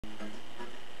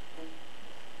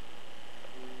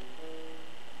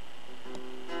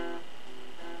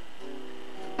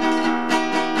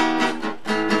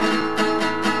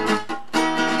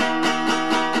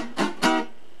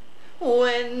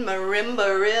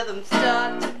rhythm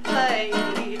start to play.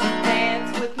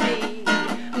 Dance with me,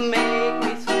 make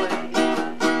me sway.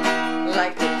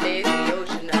 Like the lazy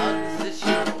ocean hugs the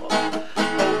shore.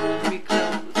 Hold me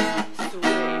close,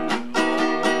 sway me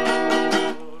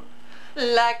more.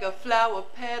 Like a flower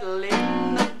petal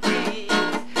in the breeze.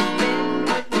 Bend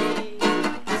with me,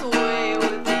 sway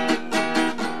with me.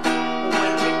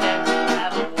 When we dance,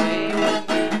 have a way with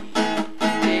me.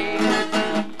 Stay with me,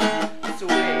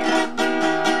 sway with me.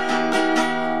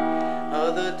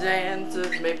 Other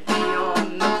dancers may be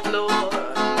on the floor,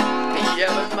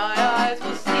 yeah, but my eyes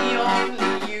will see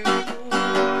only you.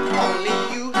 Only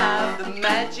you have the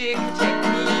magic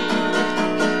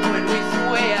technique. When we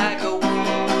sway, I go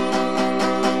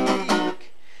weak.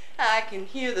 I can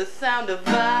hear the sound of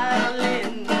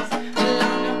violins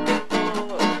long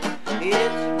before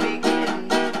it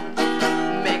begins.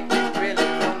 Make me thrill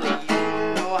it, only you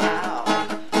know how.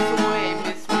 Sway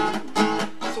me smooth,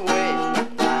 sway me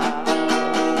loud.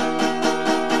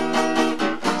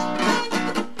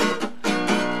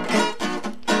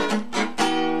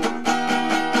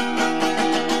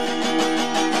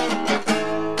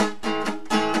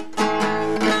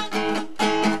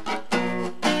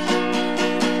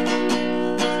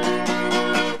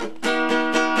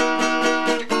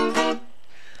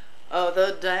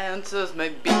 Other dancers may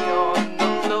be on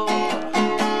the floor,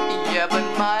 yeah, but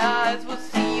my eyes will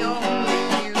see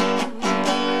only you.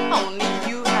 Only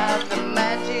you have the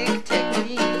magic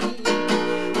technique.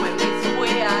 When we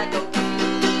sway, I go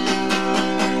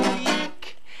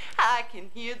weak. I can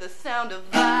hear the sound of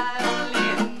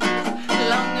violins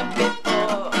long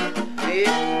before it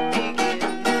begins.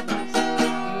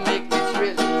 Make me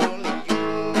thrill it, only you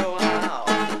know how.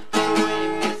 Sway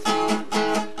me smooth,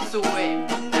 sway me.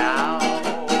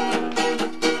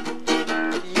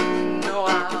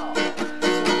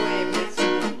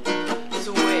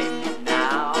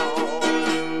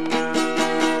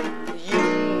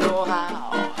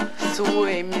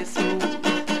 Sway me smooth,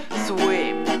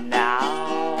 sway me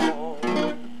now.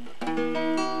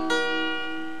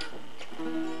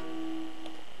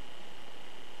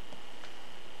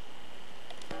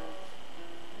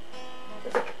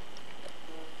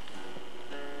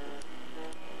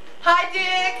 Hi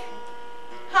Dick!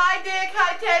 Hi Dick,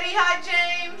 hi Teddy, hi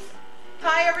James!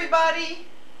 Hi everybody!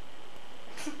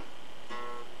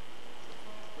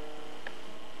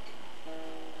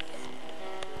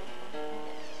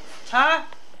 Huh?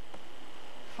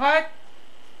 What?